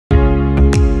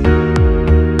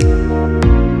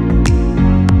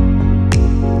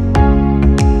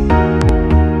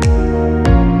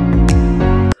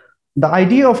The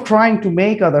idea of trying to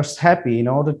make others happy in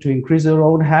order to increase your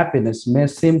own happiness may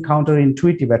seem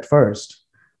counterintuitive at first.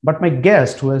 But my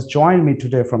guest, who has joined me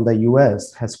today from the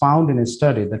US, has found in a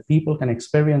study that people can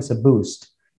experience a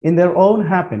boost in their own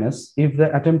happiness if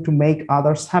they attempt to make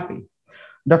others happy.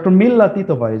 Dr. Milla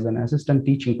Titova is an assistant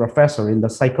teaching professor in the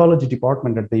psychology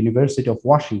department at the University of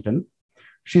Washington.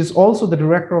 She is also the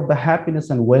director of the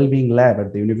Happiness and Wellbeing Lab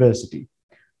at the university.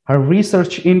 Her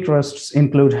research interests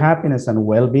include happiness and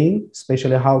well-being,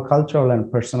 especially how cultural and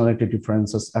personality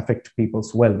differences affect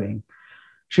people's well-being.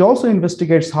 She also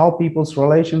investigates how people's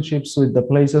relationships with the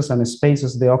places and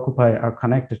spaces they occupy are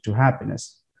connected to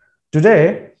happiness.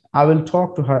 Today, I will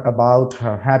talk to her about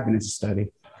her happiness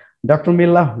study. Dr.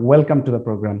 Milla, welcome to the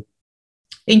program.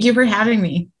 Thank you for having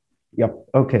me. Yep.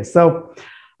 Okay. So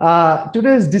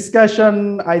today's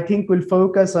discussion, I think, will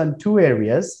focus on two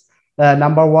areas.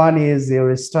 Number one is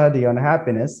your study on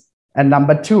happiness. And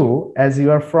number two, as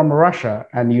you are from Russia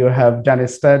and you have done a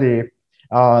study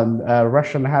on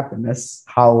Russian happiness,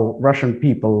 how Russian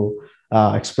people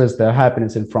express their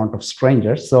happiness in front of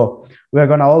strangers. So we're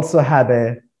going to also have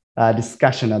a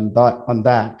discussion on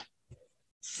that.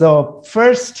 So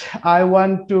first, I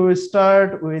want to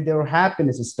start with your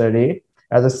happiness study.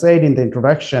 As I said in the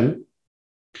introduction,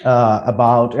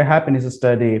 about a happiness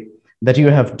study that you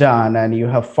have done, and you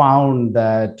have found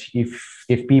that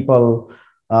if people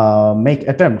make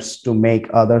attempts to make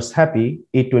others happy,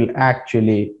 it will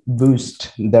actually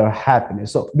boost their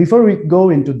happiness. So before we go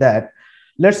into that,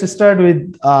 let's start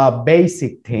with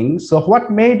basic things. So what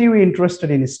made you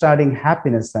interested in studying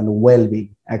happiness and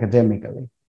well-being academically?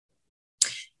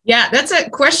 Yeah, that's a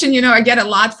question, I get a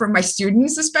lot from my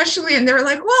students, especially, and they're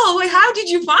like, well, how did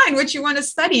you find what you want to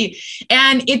study?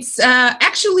 And it's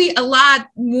actually a lot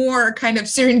more kind of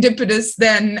serendipitous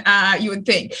than you would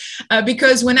think.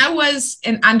 Because when I was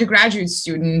an undergraduate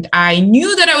student, I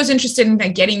knew that I was interested in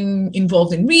getting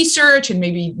involved in research and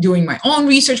maybe doing my own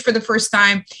research for the first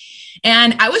time.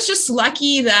 And I was just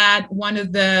lucky that one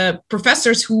of the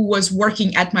professors who was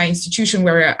working at my institution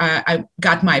where I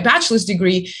got my bachelor's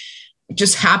degree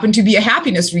just happened to be a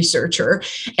happiness researcher.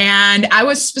 And I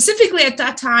was specifically at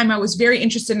that time, I was very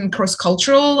interested in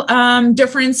cross-cultural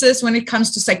differences when it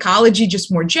comes to psychology,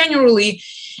 just more generally.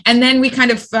 And then we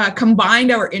kind of combined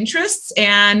our interests.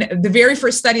 And the very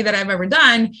first study that I've ever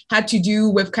done had to do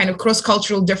with kind of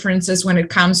cross-cultural differences when it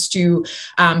comes to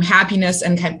happiness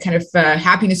and kind of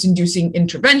happiness-inducing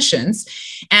interventions.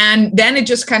 And then it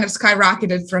just kind of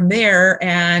skyrocketed from there.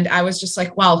 And I was just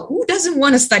like, wow, who doesn't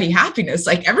want to study happiness?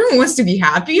 Like everyone wants to be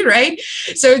happy, right?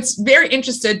 So it's very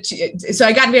interested. So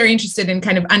I got very interested in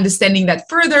kind of understanding that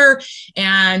further.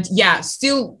 And yeah,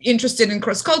 still interested in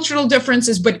cross-cultural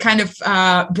differences, but kind of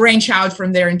branch out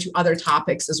from there into other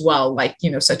topics as well, like,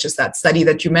 such as that study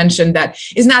that you mentioned that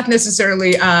is not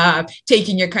necessarily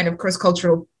taking a kind of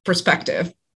cross-cultural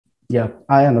perspective. Yeah,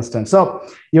 I understand. So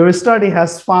your study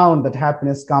has found that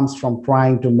happiness comes from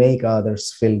trying to make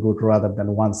others feel good rather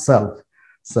than oneself.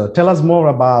 So tell us more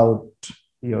about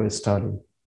your study.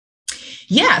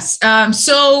 Yes.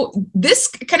 So this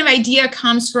kind of idea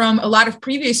comes from a lot of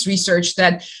previous research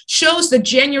that shows that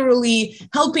generally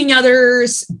helping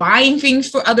others, buying things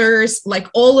for others, like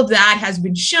all of that has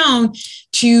been shown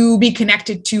to be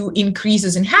connected to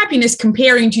increases in happiness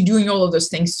comparing to doing all of those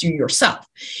things to yourself.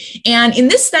 And in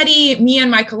this study, me and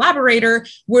my collaborator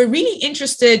were really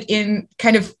interested in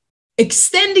kind of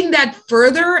extending that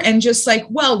further and just like,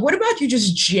 well, what about you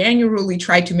just genuinely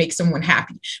try to make someone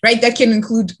happy, right? That can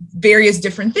include various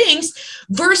different things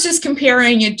versus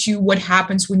comparing it to what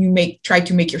happens when you try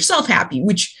to make yourself happy,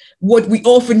 which what we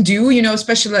often do,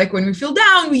 especially like when we feel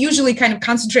down, we usually kind of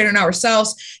concentrate on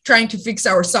ourselves, trying to fix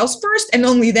ourselves first, and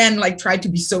only then like try to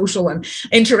be social and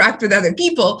interact with other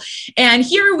people. And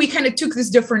here we kind of took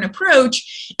this different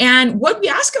approach. And what we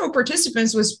asked our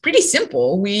participants was pretty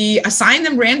simple. We assigned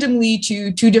them randomly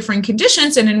to two different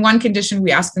conditions. And in one condition,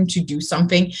 we asked them to do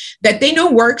something that they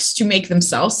know works to make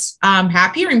themselves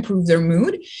happier, improve their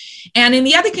mood. And in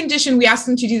the other condition, we asked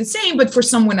them to do the same, but for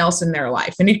someone else in their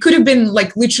life. And it could have been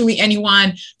like literally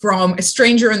anyone from a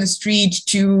stranger on the street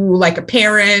to like a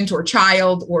parent or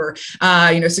child or,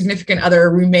 significant other,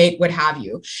 roommate, what have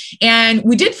you. And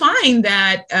we did find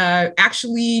that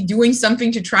actually doing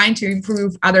something to trying to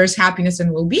improve others' happiness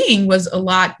and well-being was a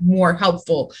lot more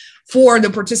helpful for the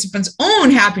participants' own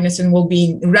happiness and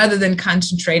well-being rather than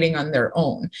concentrating on their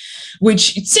own,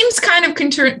 which it seems kind of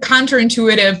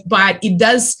counterintuitive, but it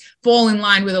does fall in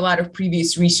line with a lot of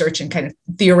previous research and kind of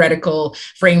theoretical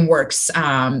frameworks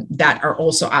that are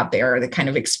also out there that kind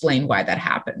of explain why that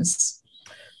happens.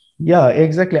 Yeah,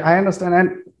 exactly. I understand.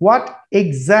 And what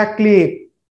exactly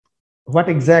what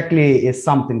exactly is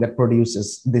something that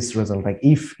produces this result? Like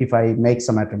if I make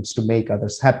some attempts to make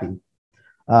others happy,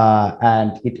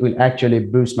 and it will actually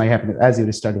boost my happiness, as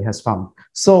your study has found.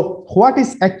 So what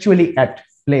is actually at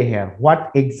play here?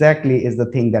 What exactly is the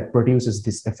thing that produces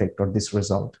this effect or this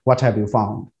result? What have you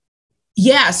found?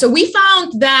 Yeah, so we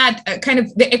found that kind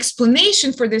of the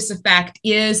explanation for this effect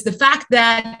is the fact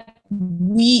that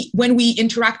when we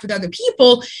interact with other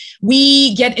people,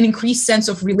 we get an increased sense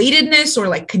of relatedness or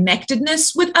like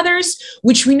connectedness with others,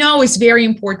 which we know is very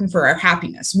important for our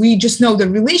happiness. We just know the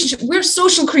relationship. We're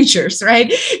social creatures,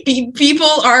 right?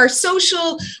 People are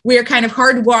social. We're kind of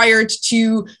hardwired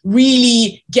to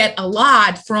really get a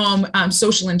lot from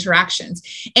social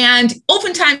interactions. And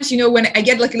oftentimes, when I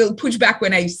get like a little pushback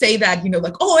when I say that,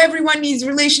 like, oh, everyone needs a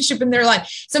relationship in their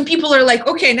life. Some people are like,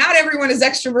 okay, not everyone is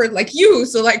extrovert like you.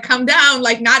 So like, come down,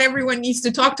 like not everyone needs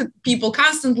to talk to people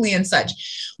constantly and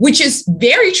such, which is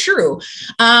very true.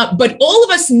 But all of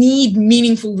us need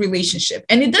meaningful relationship.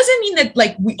 And it doesn't mean that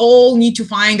like we all need to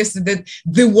find us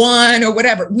the one or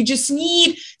whatever. We just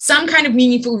need some kind of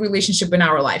meaningful relationship in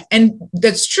our life. And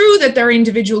that's true that there are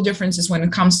individual differences when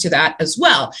it comes to that as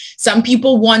well. Some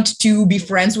people want to be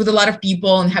friends with a lot of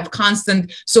people and have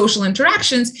constant social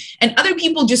interactions. And other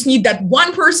people just need that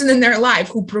one person in their life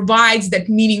who provides that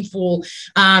meaningful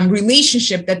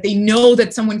relationship, that they know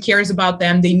that someone cares about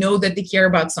them. They know that they care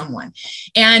about someone.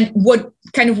 And what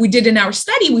kind of we did in our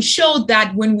study, we showed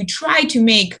that when we try to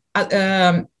make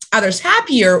others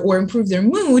happier or improve their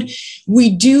mood, we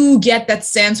do get that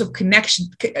sense of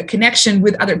connection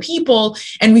with other people,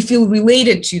 and we feel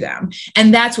related to them.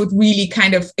 And that's what really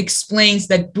kind of explains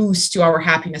that boost to our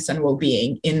happiness and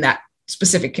well-being in that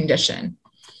specific condition.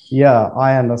 Yeah,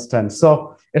 I understand.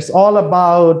 So it's all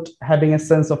about having a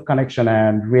sense of connection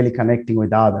and really connecting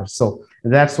with others. So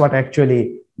that's what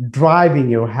actually driving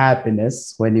your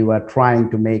happiness when you are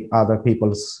trying to make other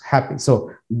people happy.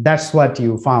 So that's what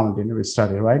you found in your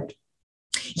study, right?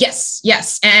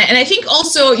 Yes. And I think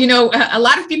also, a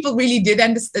lot of people really did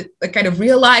kind of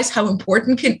realize how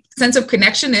important sense of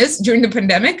connection is during the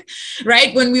pandemic,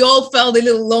 right? When we all felt a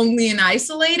little lonely and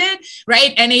isolated,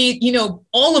 right? And,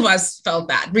 all of us felt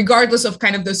that regardless of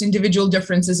kind of those individual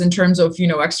differences in terms of,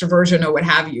 extroversion or what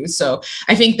have you. So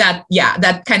I think that,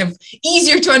 that kind of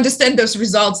easier to understand those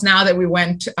results now that we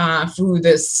went through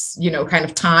this, kind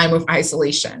of time of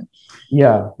isolation.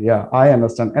 Yeah, I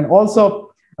understand. And also,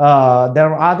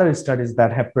 there are other studies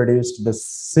that have produced the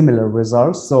similar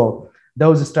results. So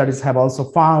those studies have also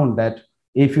found that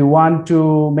if you want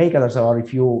to make others, or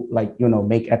if you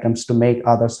make attempts to make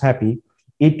others happy,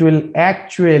 it will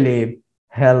actually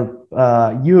help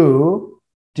you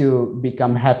to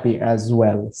become happy as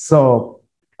well. So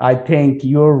I think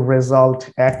your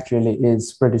result actually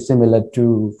is pretty similar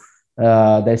to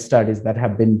the studies that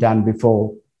have been done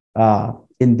before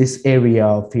in this area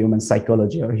of human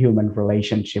psychology or human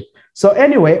relationship. So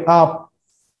anyway,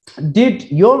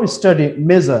 did your study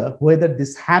measure whether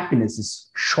this happiness is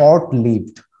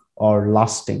short-lived or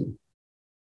lasting?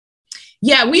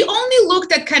 Yeah, we only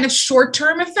looked at kind of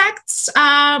short-term effects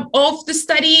of the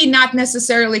study, not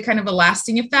necessarily kind of a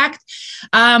lasting effect.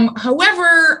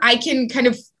 However, I can kind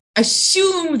of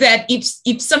assume that if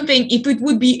it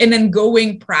would be an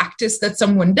ongoing practice that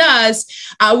someone does,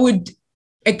 I would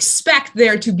expect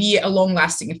there to be a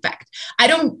long-lasting effect.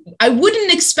 I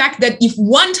wouldn't expect that if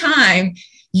one time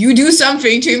you do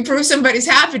something to improve somebody's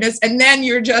happiness and then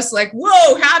you're just like,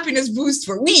 whoa, happiness boost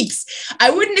for weeks. I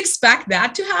wouldn't expect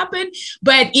that to happen.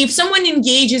 But if someone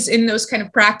engages in those kind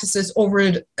of practices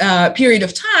over a period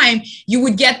of time, you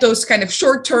would get those kind of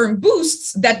short-term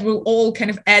boosts that will all kind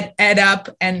of add up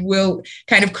and will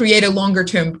kind of create a longer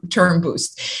term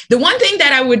boost. The one thing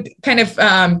that I would kind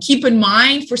of keep in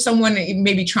mind for someone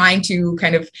maybe trying to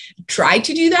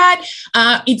do that,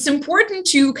 it's important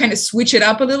to kind of switch it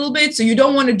up a little bit. So you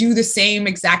don't want to do the same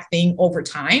exact thing over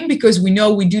time, because we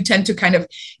know we do tend to kind of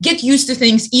get used to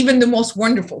things, even the most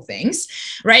wonderful things,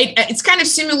 right? It's kind of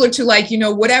similar to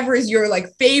whatever is your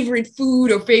favorite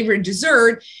food or favorite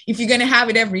dessert. If you're going to have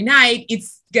it every night,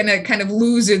 it's going to kind of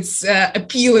lose its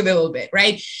appeal a little bit,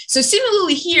 right? So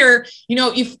similarly here,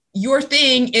 if your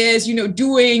thing is,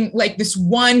 doing this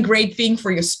one great thing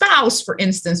for your spouse, for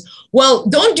instance, well,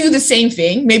 don't do the same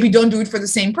thing. Maybe don't do it for the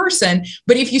same person.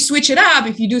 But if you switch it up,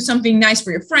 if you do something nice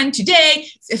for your friend today,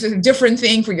 if it's a different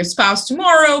thing for your spouse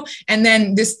tomorrow, and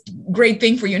then this great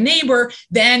thing for your neighbor,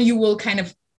 then you will kind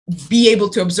of be able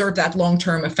to observe that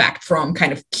long-term effect from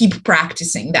kind of keep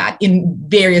practicing that in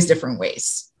various different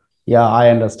ways. Yeah, I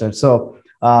understand. So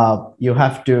you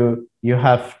have to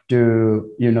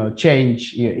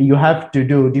change. You have to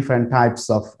do different types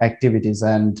of activities,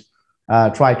 and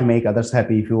try to make others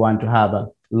happy if you want to have a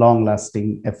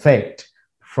long-lasting effect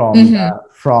from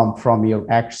your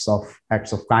acts of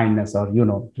kindness, or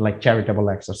like charitable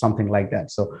acts or something like that.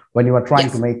 So when you are trying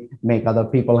to make other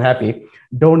people happy,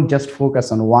 don't just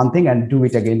focus on one thing and do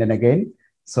it again and again.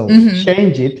 So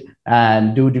change it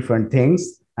and do different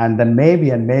things, and then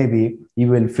maybe you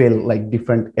will feel like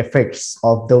different effects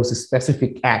of those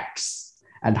specific acts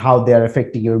and how they are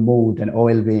affecting your mood and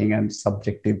well-being and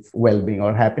subjective well-being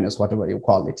or happiness, whatever you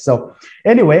call it. So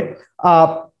anyway,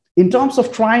 in terms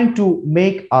of trying to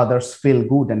make others feel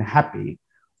good and happy,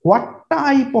 what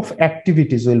type of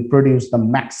activities will produce the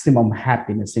maximum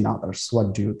happiness in others?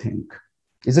 What do you think?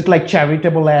 Is it like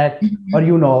charitable act,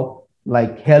 or,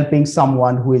 like helping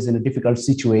someone who is in a difficult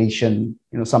situation,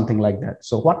 something like that?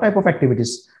 So what type of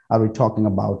activities are we talking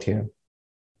about here?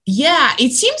 Yeah,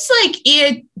 it seems like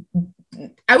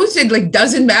I would say like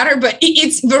doesn't matter, but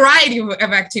it's variety of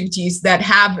activities that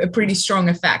have a pretty strong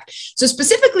effect. So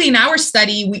specifically in our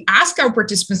study, we asked our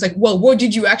participants like, well, what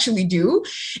did you actually do?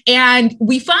 And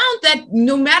we found that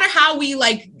no matter how we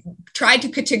tried to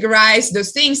categorize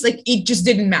those things, like it just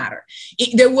didn't matter.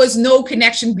 There was no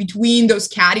connection between those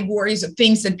categories of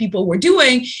things that people were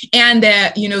doing and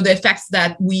the effects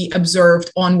that we observed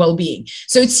on well-being.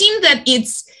 So it seemed that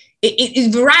a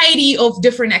variety of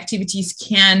different activities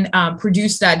can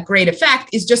produce that great effect.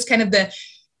 Is just kind of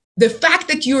the fact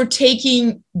that you're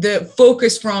taking the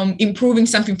focus from improving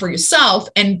something for yourself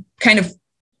and kind of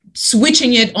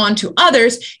switching it onto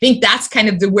others. I think that's kind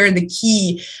of where the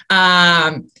key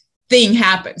thing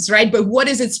happens, right? But what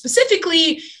is it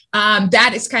specifically?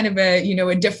 That is kind of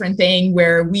a different thing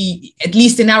where we, at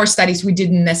least in our studies, we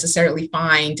didn't necessarily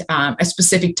find a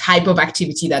specific type of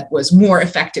activity that was more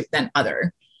effective than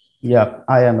other. Yeah,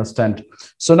 I understand.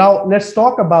 So now let's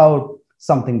talk about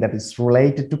something that is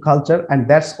related to culture, and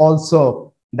that is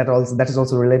also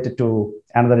related to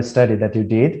another study that you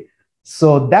did.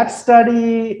 So that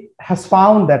study has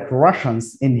found that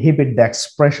Russians inhibit the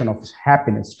expression of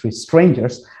happiness to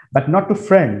strangers, but not to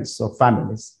friends or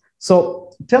families.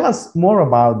 So tell us more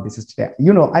about this.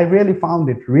 I really found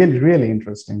it really, really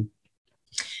interesting.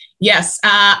 Yes,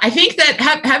 I think that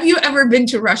have you ever been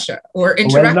to Russia or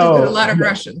interacted with a lot of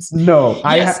Russians? No,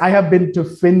 yes. I have been to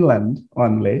Finland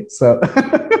only. So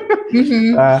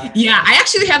yeah, I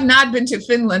actually have not been to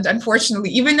Finland, unfortunately,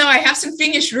 even though I have some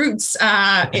Finnish roots.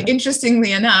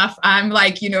 Interestingly enough, I'm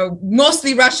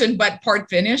mostly Russian, but part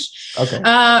Finnish. Okay.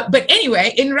 But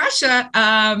anyway, in Russia,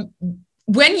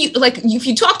 when if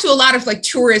you talk to a lot of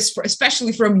tourists,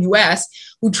 especially from US,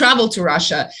 who travel to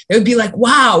Russia, they would be like,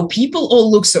 wow, people all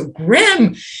look so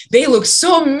grim. They look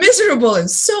so miserable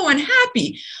and so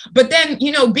unhappy. But then,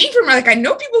 being from I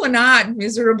know people are not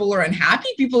miserable or unhappy.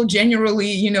 People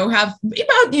generally, have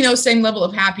about, same level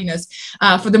of happiness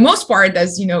for the most part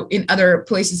as, in other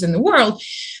places in the world.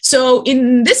 So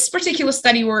in this particular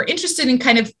study, we're interested in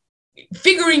kind of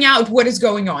figuring out what is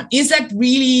going on. Is that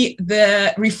really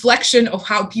the reflection of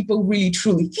how people really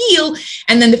truly feel?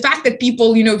 And then the fact that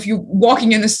people, if you're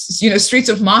walking in the streets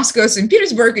of Moscow, St.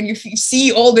 Petersburg, and you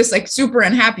see all this super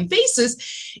unhappy faces,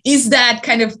 is that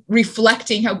kind of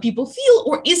reflecting how people feel,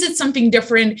 or is it something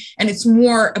different and it's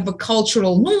more of a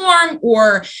cultural norm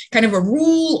or kind of a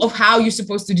rule of how you're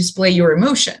supposed to display your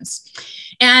emotions?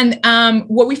 And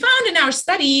what we found in our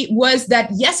study was that,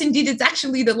 yes, indeed, it's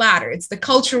actually the latter. It's the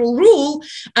cultural rule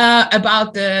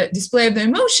about the display of the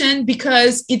emotion,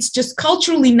 because it's just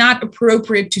culturally not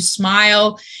appropriate to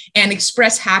smile and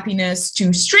express happiness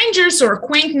to strangers or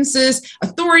acquaintances,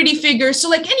 authority figures,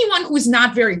 so anyone who is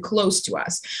not very close to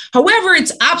us. However,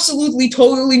 it's absolutely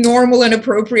totally normal and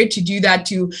appropriate to do that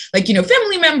to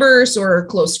family members or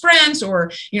close friends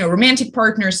or, romantic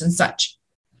partners and such.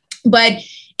 But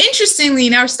interestingly,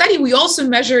 in our study, we also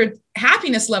measured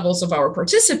happiness levels of our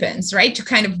participants, right, to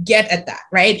kind of get at that,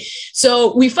 right?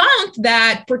 So we found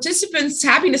that participants'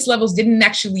 happiness levels didn't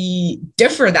actually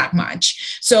differ that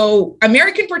much. So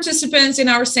American participants in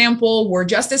our sample were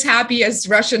just as happy as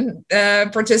Russian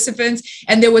participants,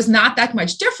 and there was not that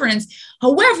much difference.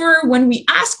 However, when we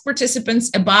asked participants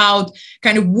about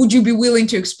kind of, would you be willing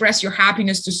to express your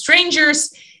happiness to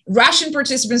strangers, Russian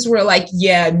participants were like,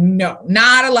 yeah, no,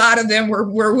 not a lot of them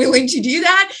were willing to do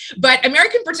that. But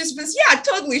American participants, yeah,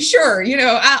 totally, sure.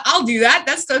 I'll do that.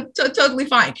 That's totally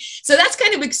fine. So that's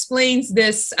kind of explains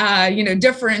this,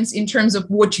 difference in terms of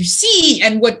what you see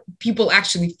and what people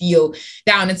actually feel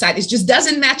down inside. It just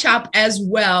doesn't match up as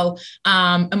well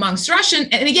amongst Russian.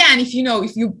 And again, if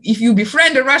you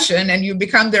befriend a Russian and you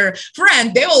become their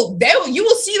friend, you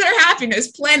will see their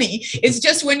happiness plenty. It's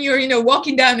just when you're,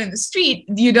 walking down in the street,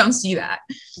 you don't see that.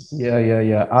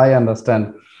 Yeah. I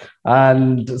understand.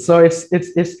 And so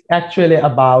it's actually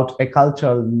about a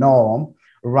cultural norm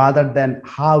rather than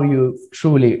how you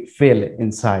truly feel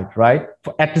inside, right?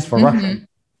 At least for Russian.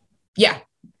 Yeah.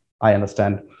 I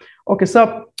understand. Okay,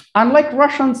 so unlike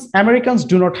Russians, Americans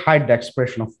do not hide the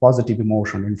expression of positive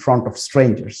emotion in front of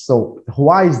strangers. So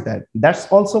why is that? That's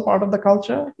also part of the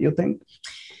culture, you think?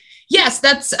 Yes,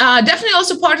 that's definitely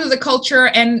also part of the culture,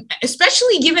 and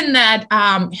especially given that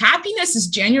happiness is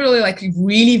generally like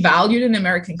really valued in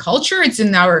American culture. It's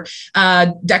in our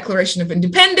Declaration of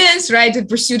Independence, right? The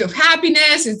pursuit of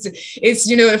happiness. It's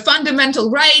a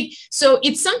fundamental right. So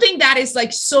it's something that is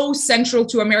like so central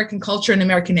to American culture and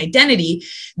American identity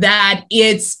that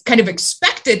it's kind of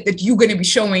expected that you're going to be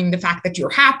showing the fact that you're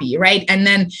happy, right? And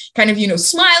then kind of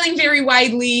smiling very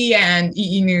widely and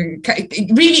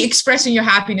really expressing your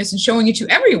happiness and showing it to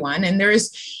everyone. And there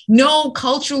is no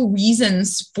cultural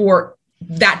reasons for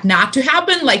that not to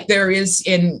happen like there is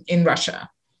in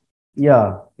Russia.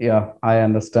 Yeah, I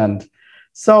understand.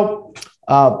 So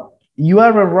you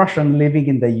are a Russian living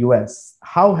in the US.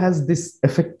 How has this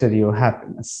affected your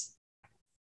happiness?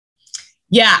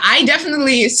 Yeah, I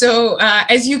definitely. So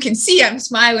as you can see, I'm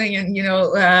smiling and,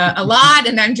 a lot,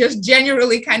 and I'm just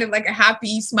generally kind of like a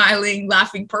happy, smiling,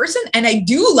 laughing person. And I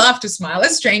do love to smile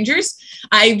at strangers.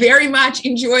 I very much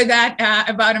enjoy that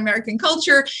about American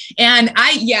culture. And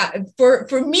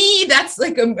for me, that's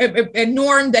like a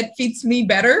norm that fits me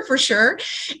better for sure.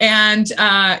 And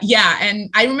and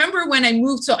I remember when I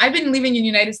moved, so I've been living in the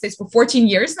United States for 14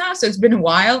 years now, so it's been a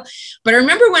while. But I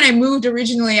remember when I moved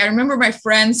originally, I remember my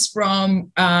friends from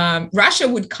Russia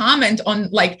would comment on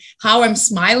like how I'm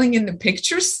smiling in the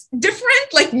pictures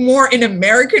different, like more in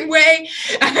American way,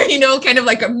 kind of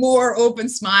like a more open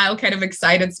smile, kind of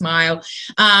excited smile,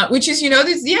 which is,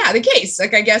 the case.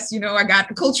 Like, I guess, I got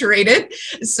acculturated.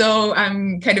 So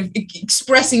I'm kind of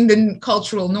expressing the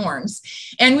cultural norms.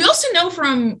 And we also know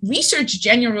from research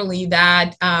generally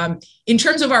that in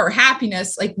terms of our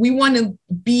happiness, like we want to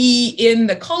be in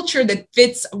the culture that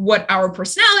fits what our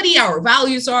personality, our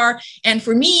values are. And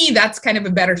for me, that's kind of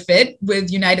a better fit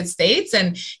with United States.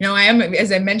 And, I am,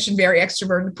 as I mentioned, very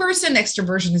extroverted person.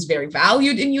 Extroversion is very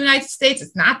valued in the United States.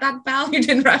 It's not that valued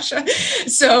in Russia.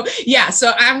 So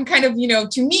I'm kind of,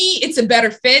 to me, it's a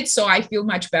better fit. So I feel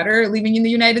much better living in the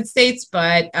United States,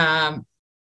 but,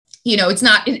 it's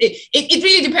not, it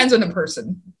really depends on the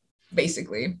person.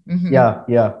 Basically. Mm-hmm.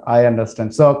 Yeah, I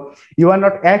understand. So you are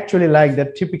not actually like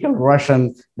the typical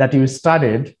Russian that you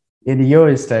studied in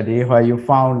your study, where you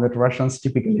found that Russians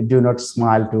typically do not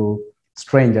smile to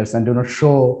strangers and do not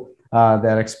show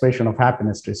their expression of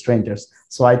happiness to strangers.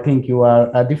 So I think you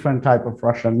are a different type of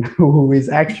Russian who is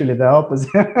actually the opposite,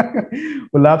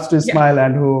 who loves to smile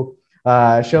and who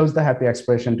shows the happy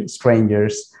expression to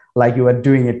strangers, like you are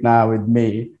doing it now with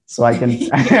me. So I can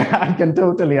I can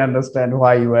totally understand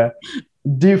why you are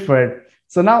different.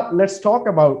 So now let's talk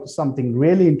about something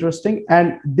really interesting.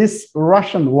 And this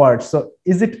Russian word, so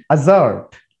is it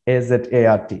azart? Is it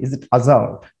ART? Is it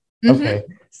azart? Mm-hmm. Okay.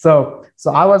 So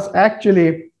I was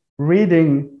actually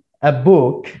reading a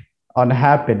book on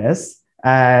happiness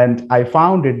and I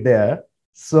found it there.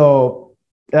 So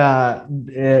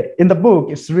in the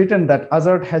book, it's written that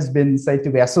azart has been said to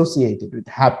be associated with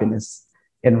happiness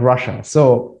in Russia.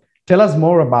 So tell us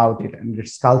more about it and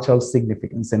its cultural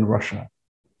significance in Russia.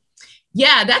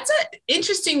 Yeah, that's an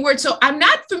interesting word. So I'm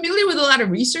not familiar with a lot of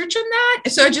research on that.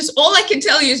 So all I can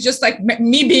tell you is just like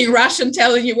me being Russian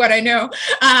telling you what I know.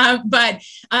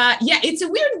 It's a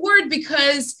weird word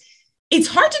because it's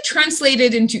hard to translate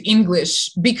it into English,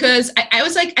 because I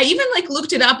was like, I even like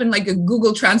looked it up in like a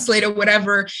Google Translate or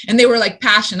whatever, and they were like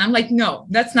passion. I'm like, no,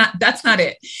 that's not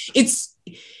it. It's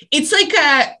like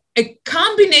a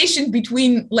combination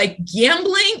between like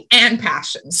gambling and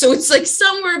passion. So it's like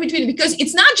somewhere between, because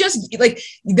it's not just like,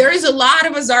 there is a lot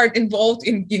of azart involved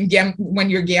in when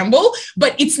you gamble,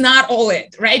 but it's not all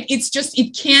it, right? It's just,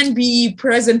 it can be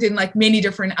present in like many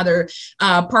different other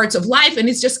parts of life. And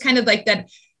it's just kind of like that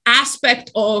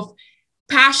aspect of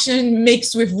passion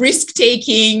mixed with risk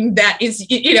taking that is,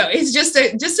 it's just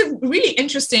a really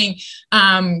interesting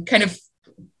kind of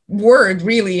word,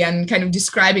 really, and kind of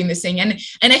describing this thing. And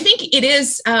I think it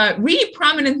is a really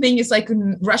prominent thing is like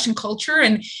in Russian culture.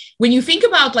 And when you think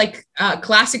about like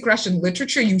classic Russian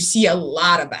literature, you see a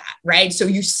lot of that, right? So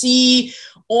you see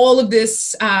all of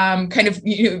this kind of,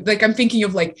 like I'm thinking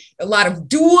of like a lot of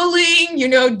dueling,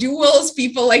 duels,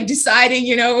 people like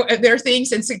deciding, their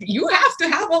things. And so you have to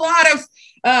have a lot of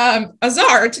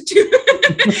azart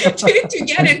to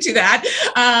get into that.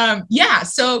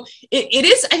 So it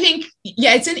is, I think,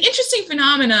 it's an interesting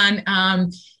phenomenon. I'm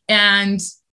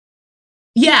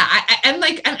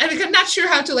not not sure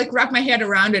how to like wrap my head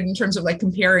around it in terms of like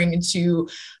comparing it to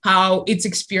how it's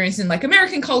experienced in like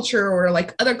American culture or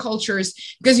like other cultures,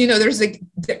 because, you know, there's like,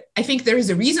 I think there is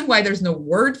a reason why there's no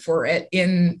word for it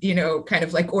in, you know, kind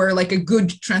of like, or like a good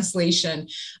translation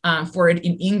for it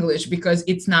in English, because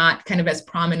it's not kind of as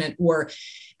prominent or,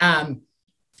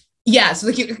 yeah,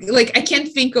 so like I can't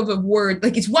think of a word,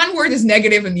 like it's one word is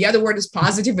negative and the other word is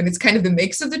positive, and it's kind of the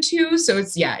mix of the two. So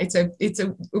it's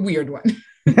a weird one.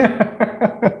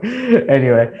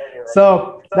 Anyway,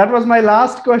 so that was my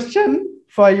last question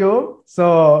for you.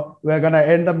 So we're going to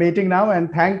end the meeting now,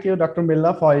 and thank you, Dr.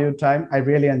 Milla, for your time. I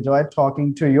really enjoyed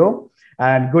talking to you,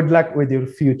 and good luck with your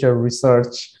future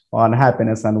research on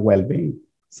happiness and well-being.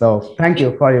 So thank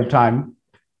you for your time.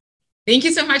 Thank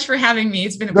you so much for having me.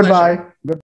 It's been a pleasure. Goodbye.